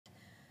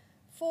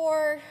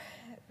For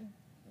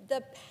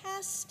the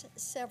past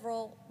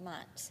several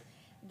months,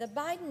 the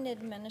Biden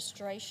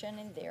administration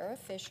and their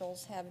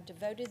officials have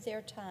devoted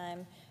their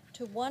time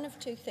to one of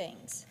two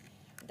things.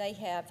 They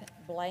have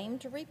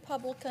blamed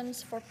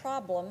Republicans for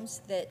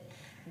problems that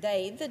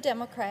they, the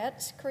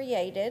Democrats,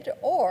 created,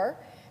 or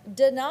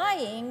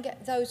denying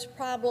those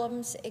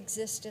problems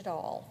exist at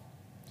all.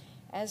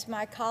 As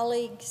my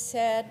colleague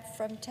said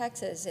from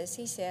Texas, as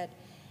he said,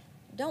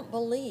 don't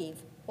believe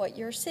what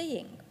you're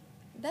seeing.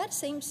 That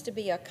seems to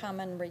be a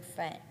common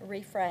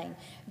refrain.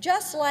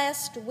 Just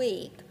last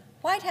week,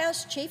 White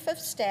House Chief of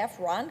Staff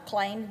Ron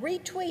Klain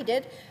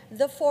retweeted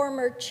the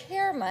former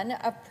chairman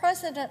of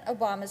President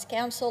Obama's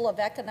Council of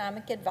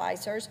Economic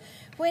Advisors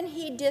when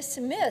he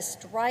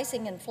dismissed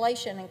rising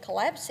inflation and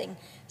collapsing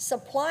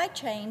supply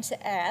chains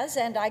as,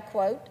 and I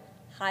quote,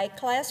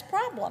 high-class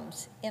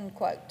problems, end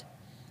quote.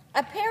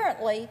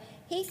 Apparently,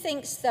 he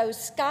thinks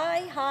those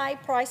sky-high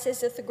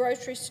prices at the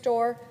grocery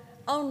store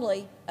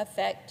only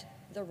affect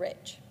the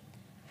rich.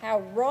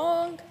 How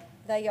wrong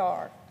they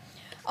are.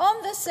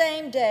 On the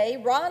same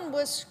day, Ron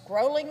was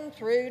scrolling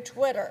through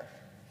Twitter.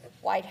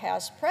 White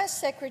House Press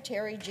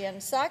Secretary Jen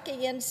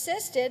Psaki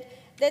insisted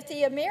that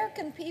the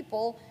American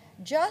people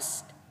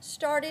just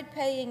started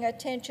paying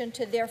attention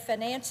to their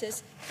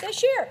finances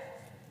this year.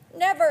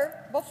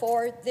 Never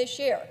before this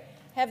year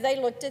have they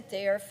looked at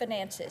their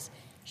finances.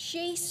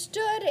 She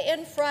stood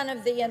in front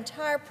of the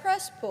entire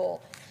press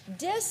pool,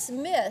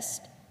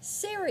 dismissed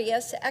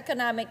serious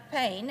economic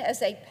pain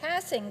as a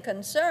passing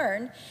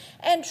concern,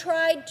 and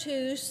tried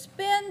to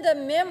spin the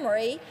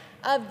memory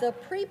of the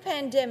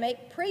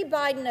pre-pandemic,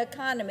 pre-Biden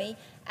economy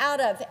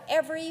out of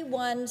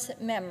everyone's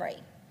memory.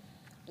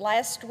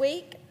 Last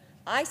week,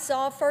 I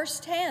saw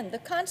firsthand the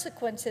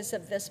consequences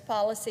of this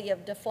policy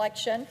of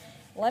deflection.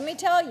 Let me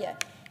tell you,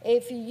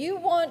 if you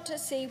want to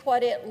see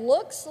what it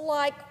looks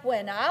like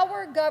when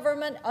our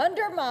government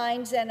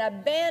undermines and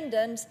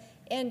abandons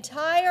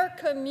entire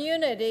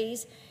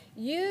communities,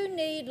 you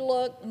need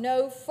look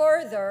no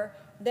further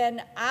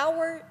than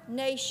our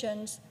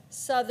nation's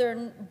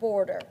southern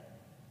border.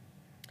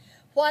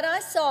 What I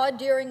saw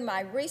during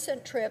my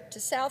recent trip to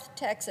South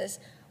Texas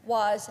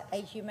was a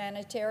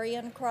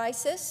humanitarian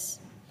crisis,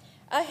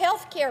 a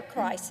healthcare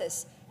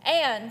crisis,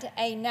 and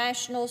a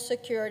national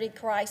security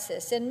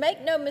crisis. And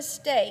make no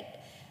mistake,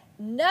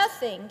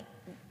 nothing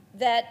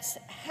that's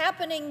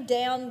happening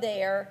down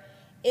there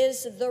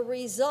is the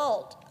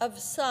result of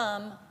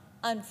some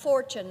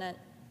unfortunate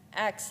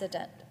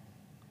accident.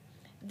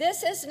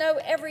 This is no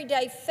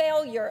everyday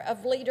failure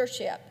of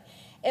leadership.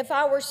 If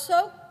our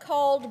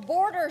so-called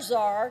border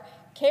czar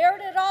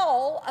cared at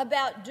all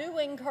about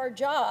doing her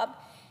job,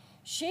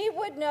 she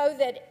would know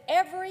that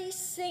every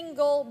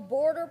single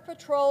Border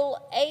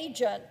Patrol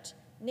agent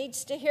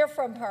needs to hear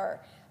from her.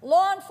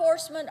 Law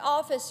enforcement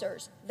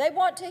officers, they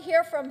want to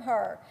hear from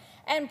her.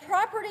 And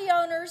property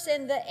owners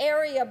in the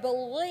area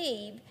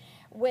believe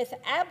with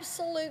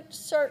absolute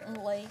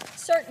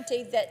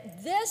certainty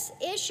that this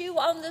issue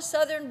on the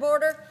southern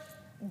border,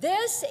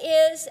 this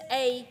is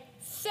a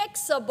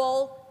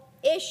fixable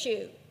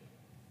issue.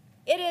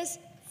 It is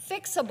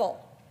fixable.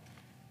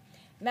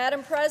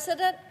 Madam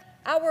President,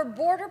 our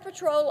Border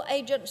Patrol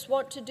agents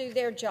want to do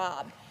their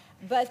job,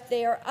 but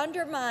they're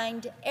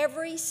undermined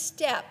every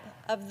step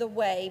of the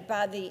way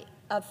by the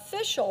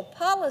official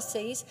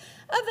policies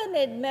of an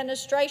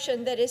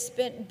administration that has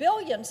spent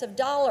billions of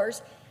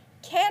dollars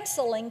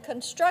canceling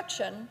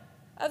construction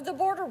of the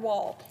border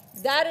wall.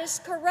 That is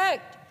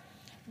correct.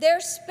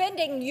 They're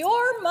spending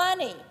your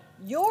money,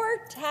 your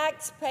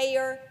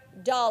taxpayer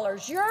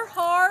dollars, your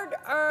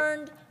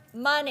hard-earned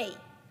money,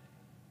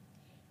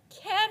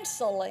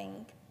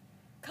 canceling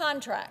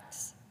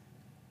contracts,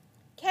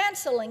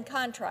 canceling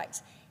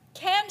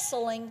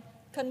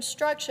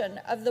construction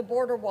of the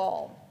border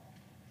wall.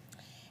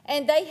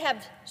 And they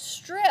have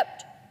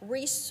stripped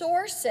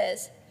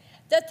resources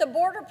that the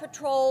Border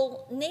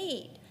Patrol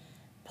need,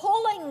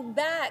 pulling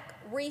back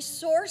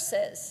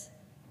resources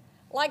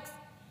like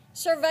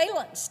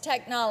surveillance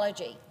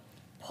technology,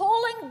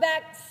 pulling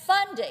back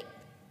funding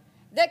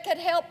that could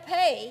help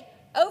pay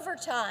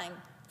overtime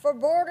for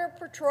Border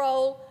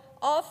Patrol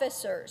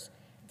officers.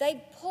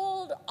 They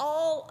pulled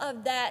all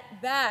of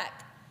that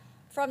back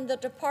from the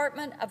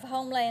Department of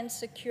Homeland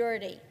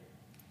Security,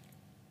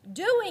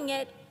 doing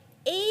it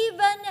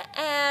even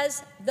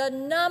as the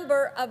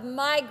number of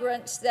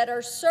migrants that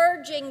are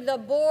surging the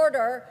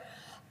border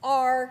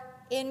are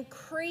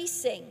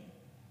increasing,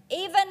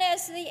 even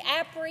as the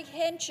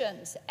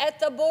apprehensions at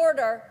the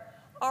border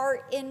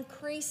are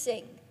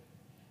increasing.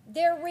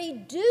 They're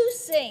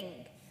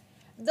reducing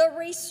the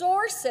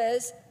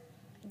resources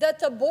that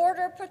the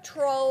Border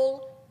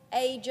Patrol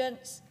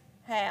agents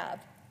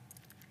have.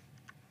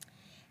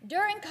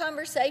 During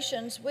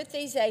conversations with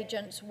these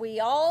agents, we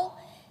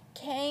all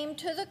came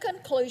to the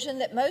conclusion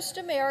that most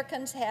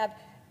Americans have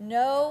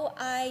no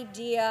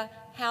idea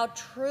how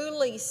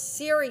truly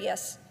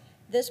serious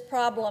this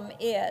problem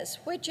is,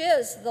 which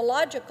is the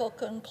logical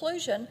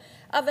conclusion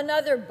of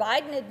another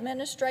Biden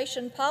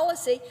administration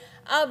policy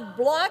of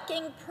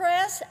blocking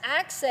press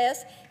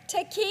access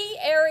to key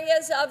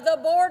areas of the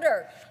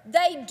border.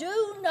 They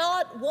do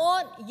not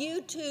want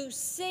you to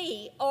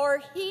see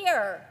or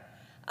hear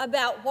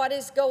about what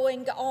is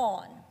going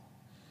on.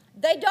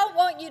 They don't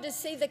want you to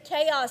see the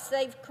chaos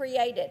they've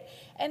created.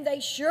 And they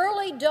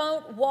surely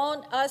don't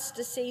want us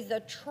to see the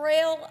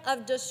trail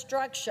of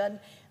destruction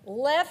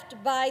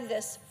left by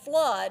this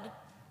flood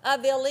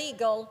of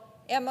illegal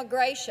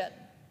immigration.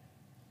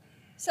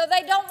 So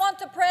they don't want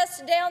the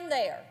press down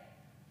there.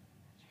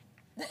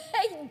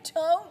 They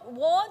don't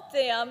want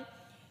them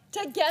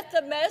to get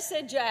the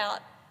message out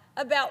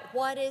about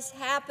what is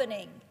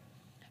happening,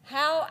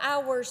 how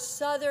our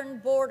southern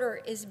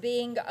border is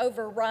being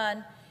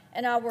overrun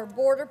and our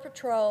Border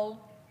Patrol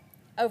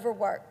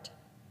overworked.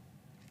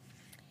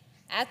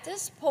 At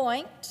this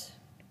point,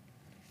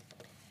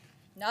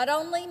 not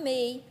only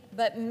me,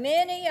 but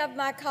many of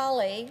my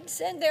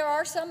colleagues, and there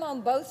are some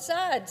on both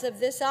sides of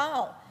this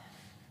aisle,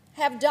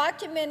 have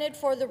documented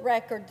for the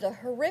record the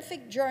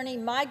horrific journey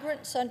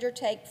migrants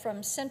undertake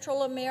from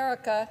Central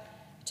America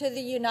to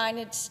the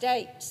United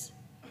States.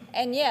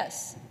 And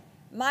yes,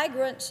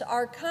 migrants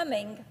are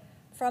coming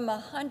from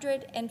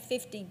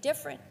 150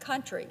 different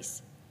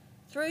countries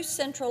through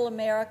Central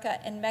America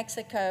and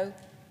Mexico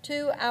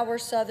to our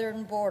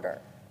southern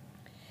border.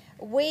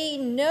 We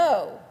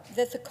know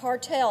that the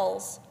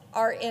cartels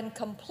are in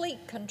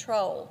complete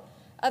control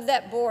of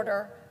that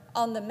border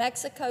on the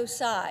Mexico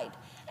side.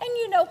 And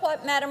you know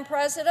what, Madam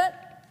President?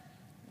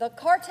 The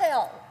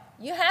cartel,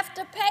 you have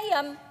to pay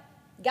them,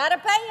 gotta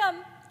pay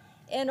them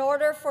in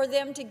order for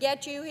them to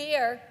get you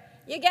here.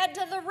 You get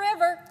to the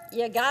river,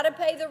 you gotta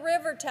pay the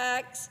river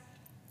tax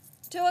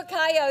to a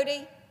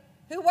coyote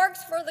who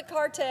works for the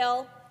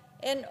cartel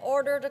in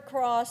order to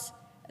cross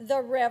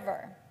the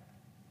river.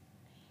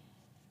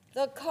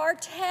 The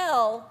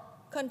cartel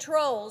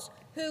controls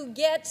who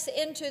gets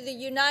into the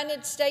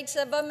United States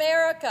of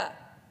America.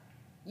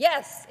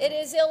 Yes, it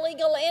is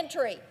illegal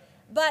entry,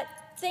 but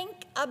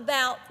think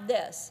about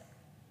this.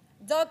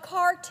 The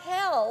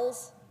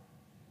cartels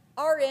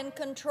are in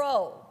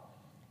control.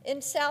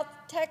 In South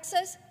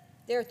Texas,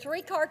 there are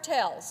 3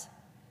 cartels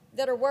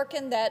that are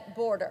working that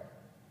border.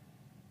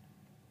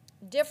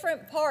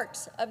 Different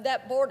parts of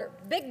that border,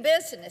 big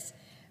business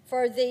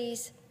for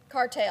these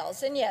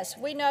cartels. And yes,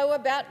 we know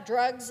about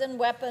drugs and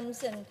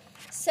weapons and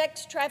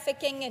sex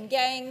trafficking and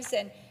gangs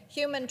and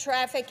human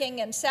trafficking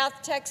in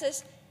South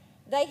Texas.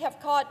 They have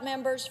caught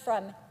members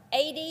from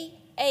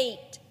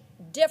 88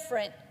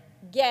 different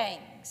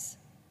gangs,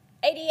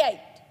 88,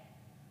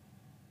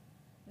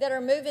 that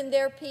are moving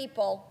their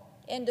people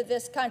into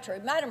this country.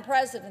 Madam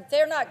President,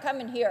 they're not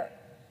coming here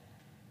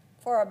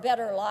for a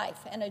better life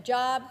and a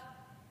job.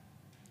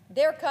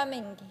 They're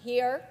coming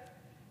here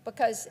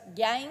because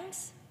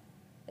gangs,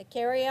 they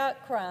carry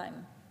out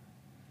crime.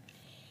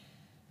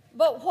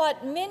 But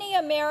what many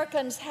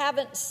Americans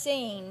haven't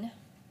seen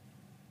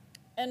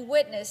and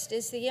witnessed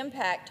is the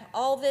impact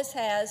all this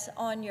has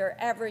on your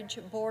average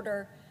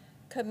border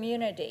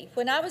community.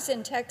 When I was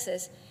in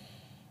Texas,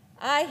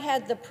 I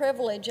had the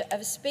privilege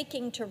of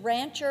speaking to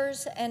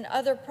ranchers and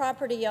other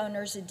property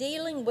owners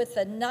dealing with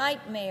the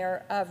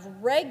nightmare of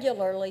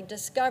regularly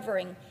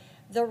discovering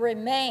the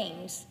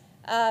remains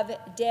of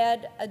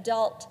dead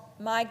adult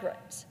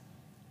migrants,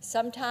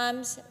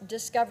 sometimes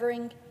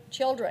discovering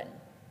children.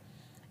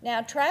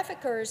 Now,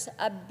 traffickers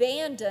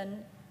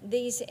abandon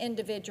these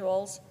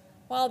individuals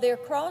while they're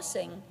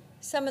crossing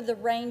some of the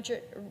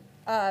ranchers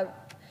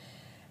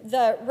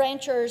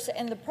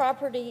and the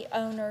property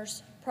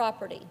owners'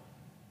 property.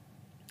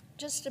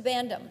 Just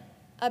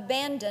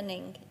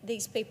abandoning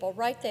these people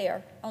right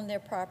there on their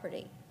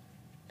property.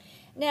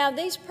 Now,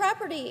 these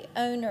property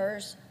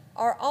owners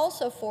are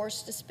also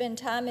forced to spend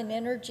time and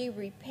energy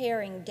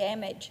repairing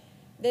damage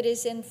that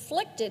is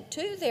inflicted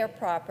to their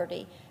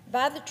property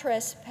by the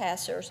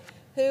trespassers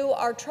who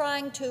are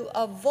trying to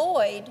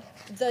avoid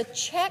the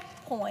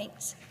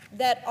checkpoints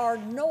that are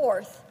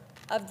north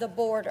of the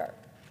border.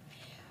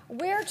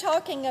 We're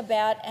talking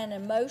about an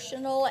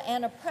emotional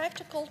and a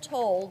practical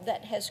toll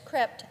that has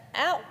crept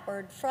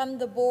outward from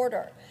the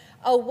border,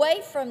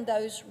 away from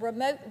those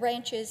remote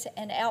ranches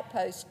and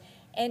outposts,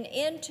 and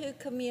into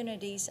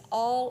communities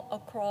all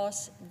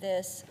across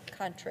this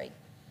country.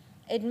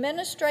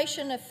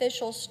 Administration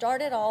officials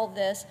started all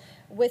this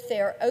with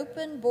their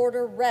open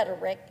border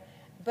rhetoric,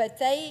 but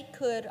they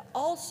could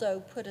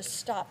also put a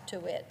stop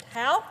to it.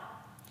 How?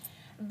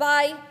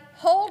 By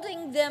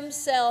holding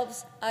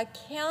themselves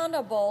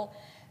accountable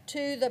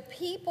to the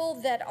people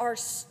that are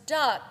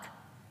stuck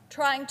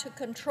trying to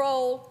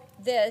control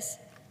this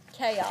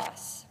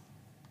chaos.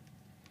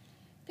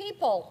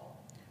 People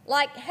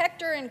like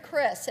Hector and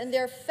Chris and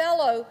their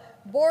fellow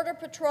Border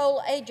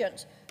Patrol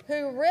agents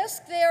who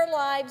risk their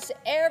lives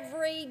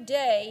every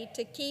day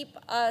to keep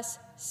us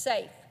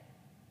safe.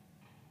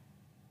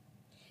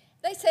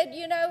 They said,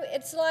 you know,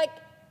 it's like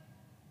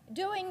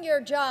doing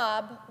your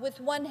job with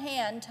one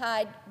hand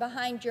tied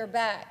behind your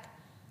back.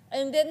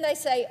 And then they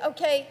say,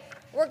 okay,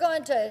 we're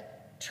going to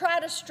try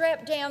to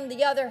strap down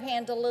the other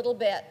hand a little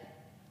bit.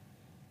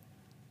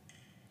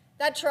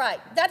 That's right.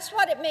 That's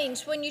what it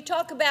means when you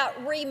talk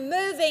about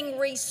removing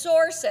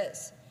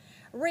resources,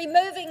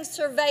 removing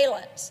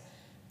surveillance,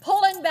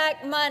 pulling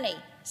back money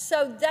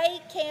so they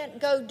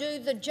can't go do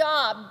the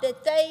job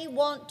that they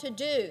want to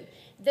do,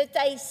 that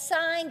they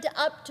signed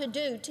up to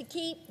do to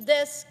keep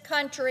this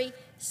country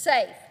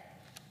safe.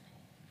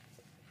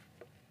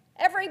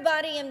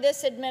 Everybody in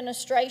this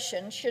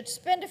administration should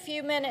spend a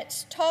few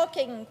minutes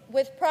talking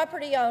with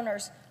property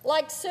owners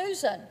like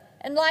Susan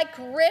and like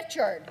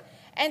Richard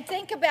and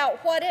think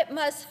about what it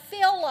must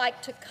feel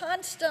like to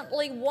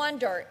constantly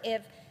wonder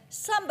if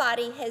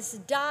somebody has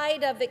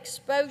died of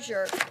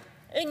exposure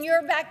in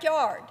your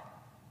backyard.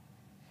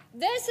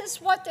 This is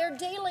what they're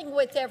dealing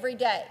with every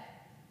day.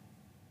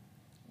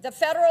 The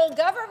federal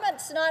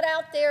government's not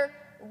out there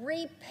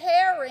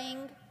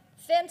repairing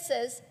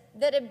fences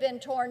that have been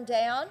torn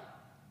down.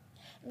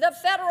 The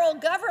federal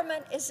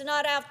government is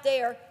not out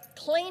there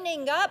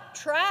cleaning up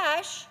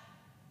trash.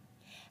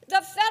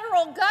 The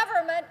federal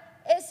government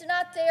is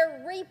not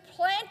there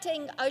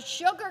replanting a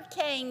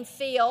sugarcane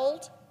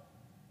field.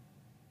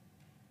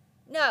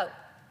 No.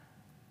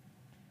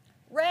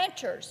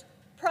 Ranchers,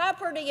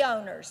 property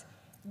owners,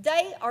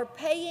 they are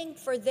paying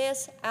for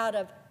this out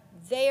of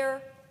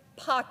their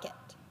pocket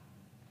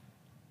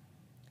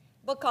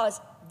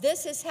because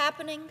this is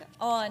happening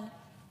on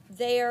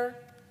their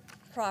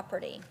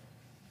property.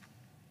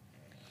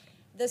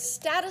 The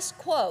status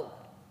quo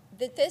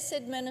that this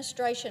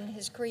administration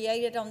has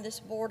created on this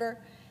border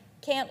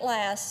can't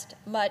last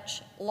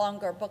much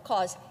longer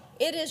because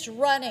it is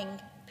running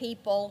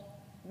people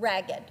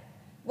ragged,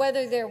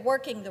 whether they're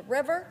working the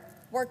river,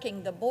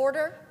 working the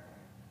border,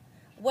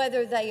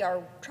 whether they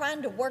are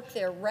trying to work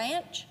their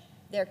ranch,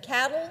 their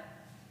cattle,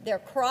 their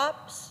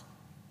crops.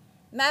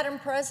 Madam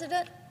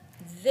President,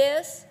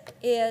 this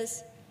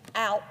is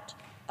out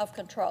of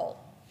control.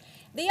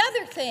 The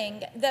other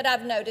thing that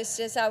I've noticed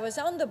is I was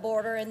on the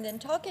border and then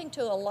talking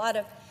to a lot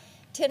of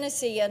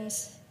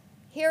Tennesseans,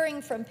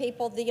 hearing from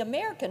people, the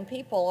American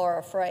people are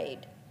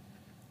afraid.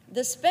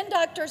 The spin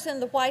doctors in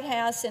the White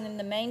House and in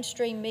the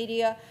mainstream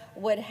media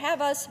would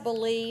have us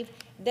believe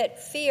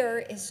that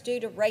fear is due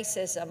to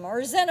racism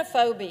or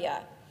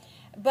xenophobia.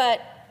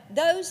 But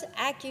those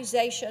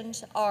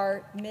accusations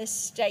are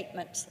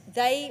misstatements.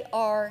 They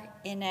are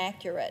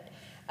inaccurate.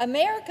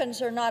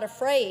 Americans are not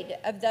afraid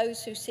of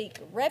those who seek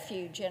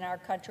refuge in our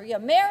country.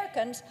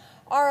 Americans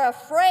are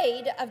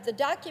afraid of the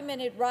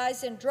documented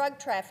rise in drug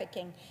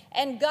trafficking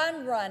and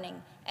gun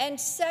running and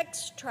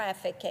sex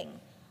trafficking.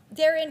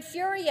 They're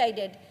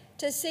infuriated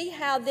to see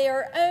how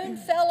their own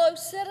fellow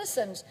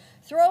citizens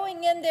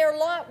throwing in their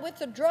lot with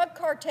the drug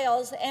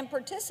cartels and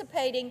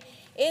participating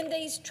in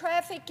these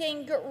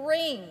trafficking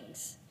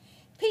rings.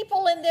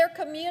 People in their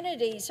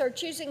communities are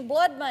choosing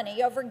blood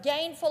money over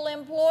gainful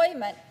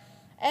employment,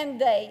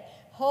 and they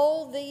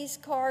hold these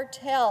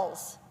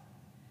cartels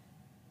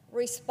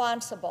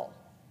responsible.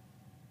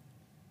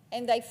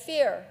 And they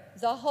fear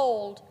the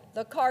hold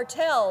the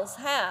cartels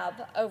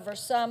have over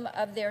some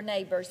of their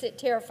neighbors. It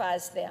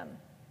terrifies them.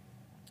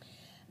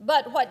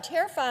 But what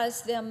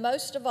terrifies them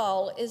most of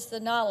all is the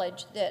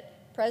knowledge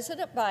that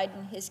President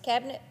Biden, his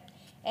cabinet,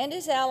 and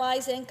his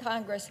allies in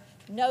Congress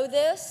know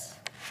this,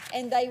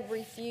 and they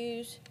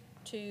refuse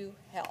to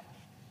help.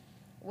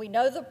 We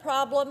know the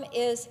problem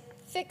is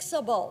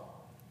fixable.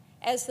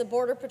 As the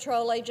Border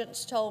Patrol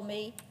agents told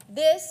me,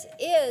 this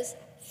is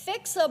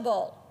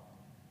fixable.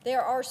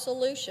 There are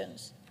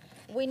solutions.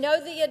 We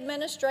know the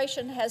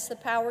administration has the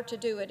power to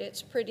do it.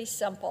 It's pretty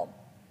simple.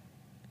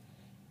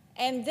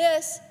 And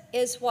this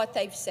is what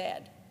they've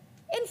said.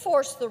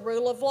 Enforce the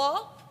rule of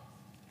law.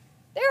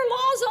 There are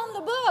laws on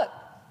the book.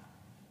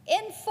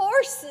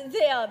 Enforce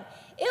them.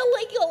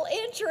 Illegal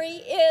entry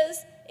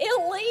is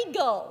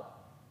illegal.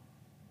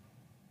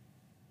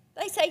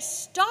 They say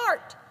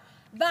start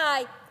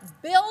by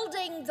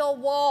building the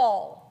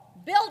wall.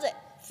 Build it.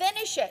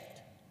 Finish it.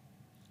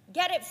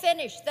 Get it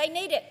finished. They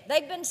need it.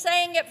 They've been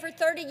saying it for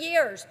 30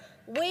 years.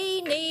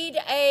 We need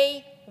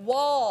a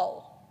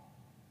wall.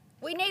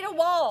 We need a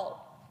wall.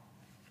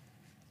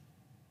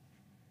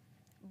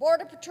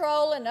 Border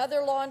Patrol and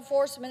other law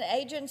enforcement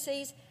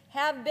agencies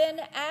have been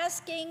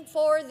asking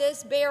for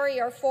this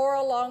barrier for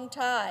a long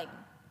time.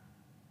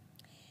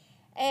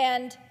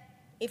 And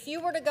if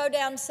you were to go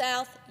down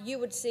south, you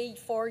would see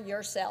for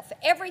yourself.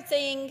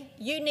 Everything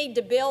you need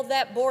to build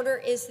that border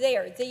is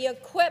there. The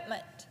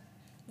equipment,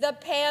 the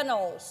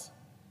panels,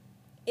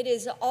 it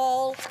is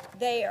all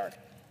there.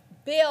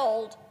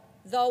 Build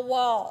the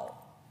wall.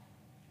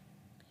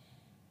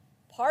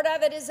 Part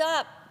of it is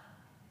up,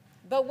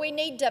 but we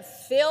need to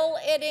fill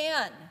it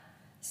in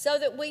so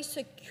that we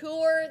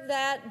secure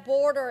that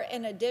border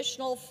and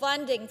additional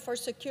funding for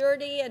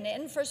security and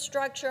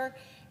infrastructure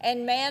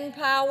and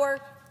manpower.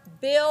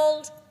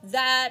 Build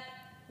that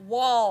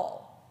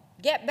wall.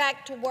 Get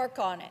back to work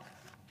on it.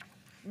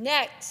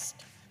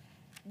 Next,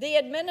 the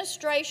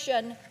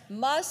administration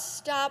must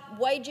stop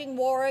waging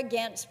war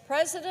against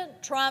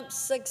President Trump's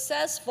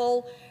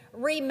successful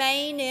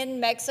Remain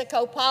in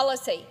Mexico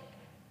policy.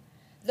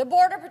 The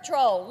Border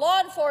Patrol, law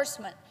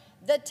enforcement,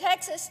 the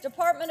Texas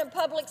Department of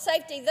Public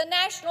Safety, the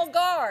National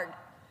Guard,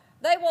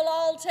 they will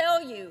all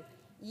tell you,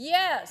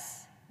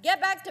 yes, get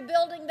back to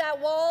building that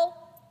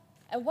wall,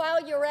 and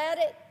while you're at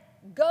it,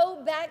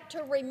 go back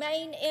to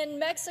remain in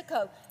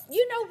Mexico.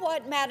 You know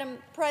what, Madam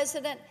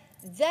President?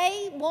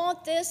 They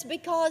want this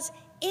because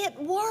it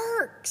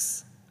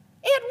works.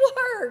 It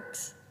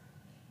works.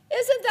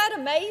 Isn't that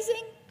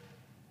amazing?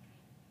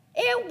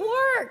 It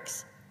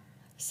works.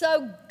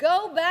 So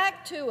go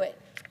back to it.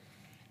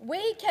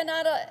 We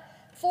cannot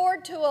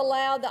afford to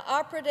allow the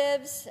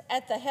operatives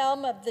at the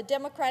helm of the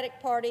Democratic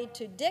Party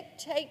to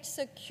dictate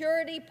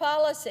security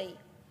policy.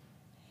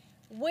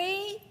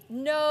 We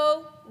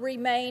know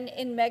remain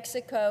in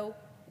Mexico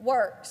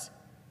works.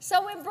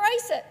 So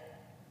embrace it.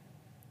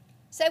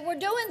 Say, we're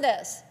doing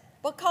this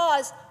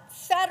because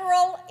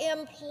federal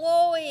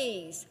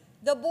employees,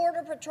 the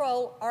Border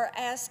Patrol, are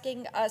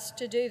asking us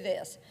to do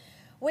this.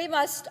 We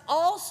must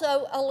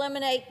also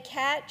eliminate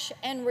catch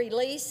and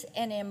release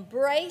and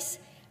embrace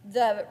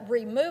the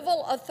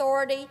removal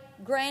authority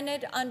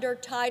granted under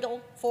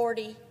Title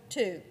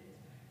 42.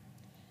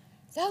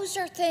 Those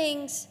are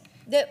things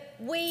that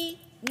we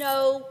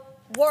know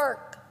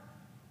work.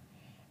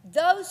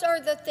 Those are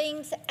the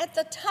things at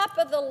the top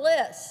of the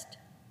list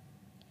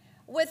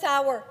with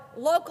our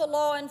local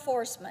law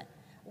enforcement,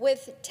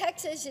 with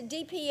Texas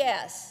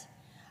DPS,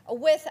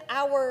 with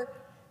our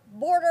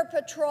Border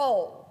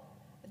Patrol.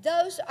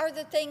 Those are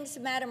the things,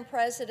 Madam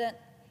President,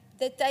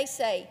 that they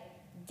say,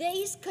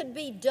 these could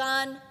be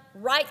done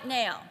right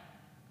now.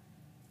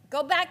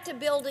 Go back to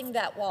building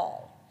that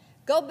wall.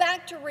 Go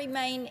back to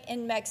remain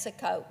in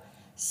Mexico.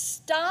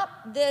 Stop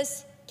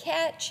this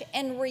catch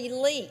and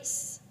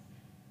release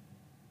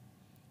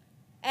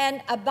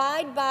and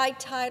abide by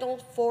Title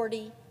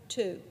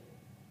 42.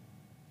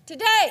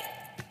 Today,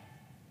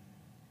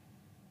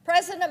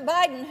 President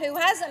Biden, who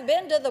hasn't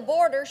been to the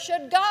border,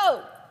 should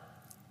go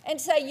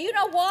and say, you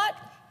know what?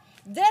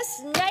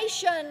 This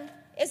nation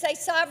is a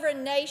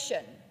sovereign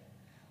nation.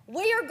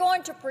 We are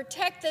going to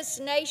protect this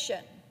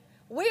nation.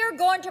 We are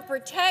going to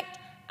protect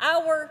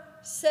our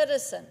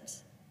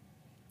citizens.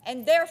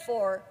 And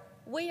therefore,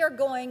 we are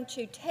going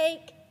to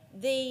take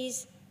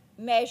these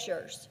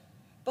measures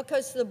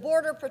because the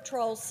Border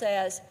Patrol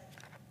says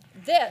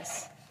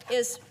this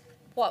is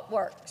what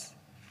works.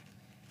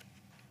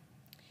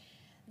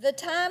 The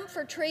time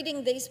for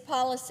treating these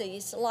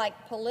policies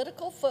like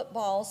political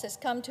footballs has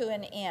come to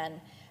an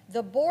end.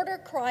 The border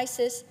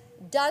crisis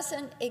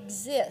doesn't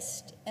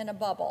exist in a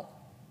bubble.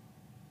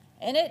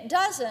 And it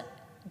doesn't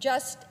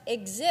just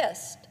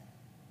exist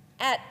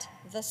at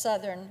the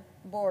southern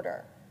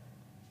border.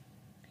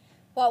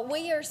 What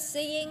we are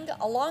seeing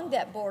along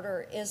that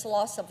border is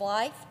loss of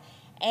life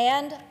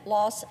and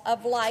loss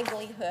of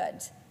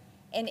livelihoods.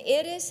 And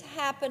it is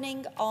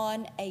happening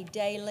on a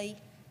daily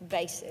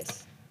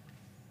basis.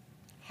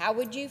 How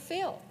would you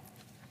feel?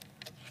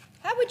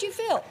 How would you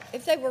feel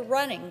if they were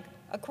running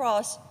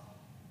across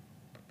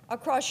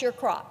your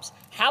crops?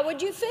 How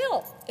would you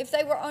feel if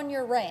they were on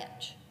your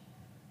ranch?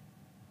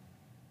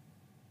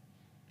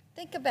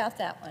 Think about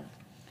that one.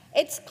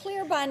 It's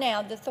clear by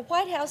now that the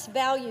White House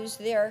values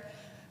their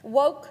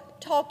woke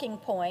talking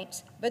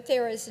points, but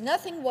there is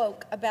nothing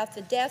woke about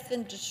the death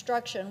and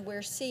destruction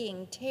we're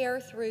seeing tear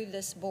through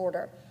this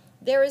border.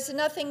 There is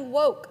nothing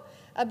woke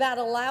about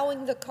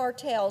allowing the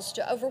cartels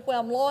to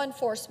overwhelm law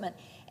enforcement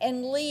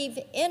and leave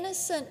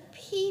innocent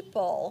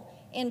people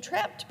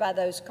entrapped by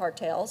those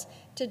cartels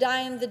to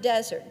die in the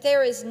desert.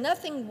 There is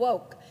nothing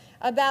woke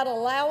about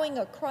allowing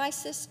a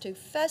crisis to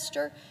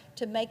fester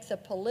to make the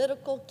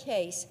political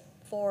case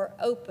for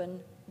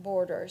open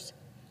borders.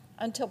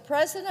 Until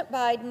President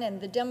Biden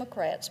and the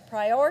Democrats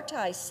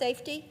prioritize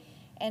safety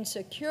and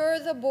secure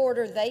the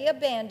border they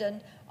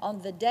abandoned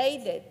on the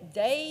day that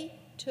they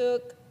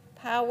took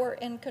power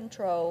and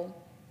control,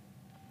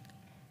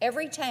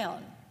 every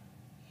town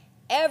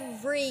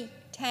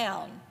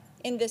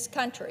in this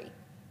country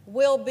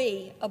will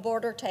be a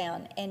border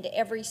town, and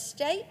every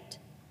state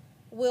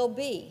will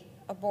be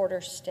a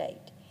border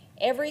state.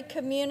 Every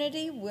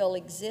community will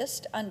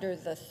exist under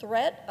the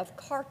threat of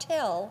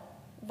cartel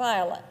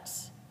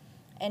violence,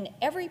 and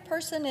every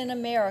person in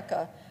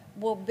America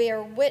will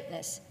bear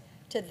witness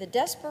to the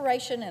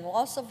desperation and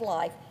loss of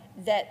life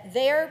that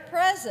their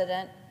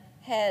president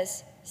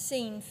has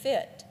seen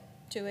fit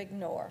to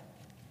ignore.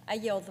 I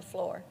yield the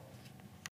floor.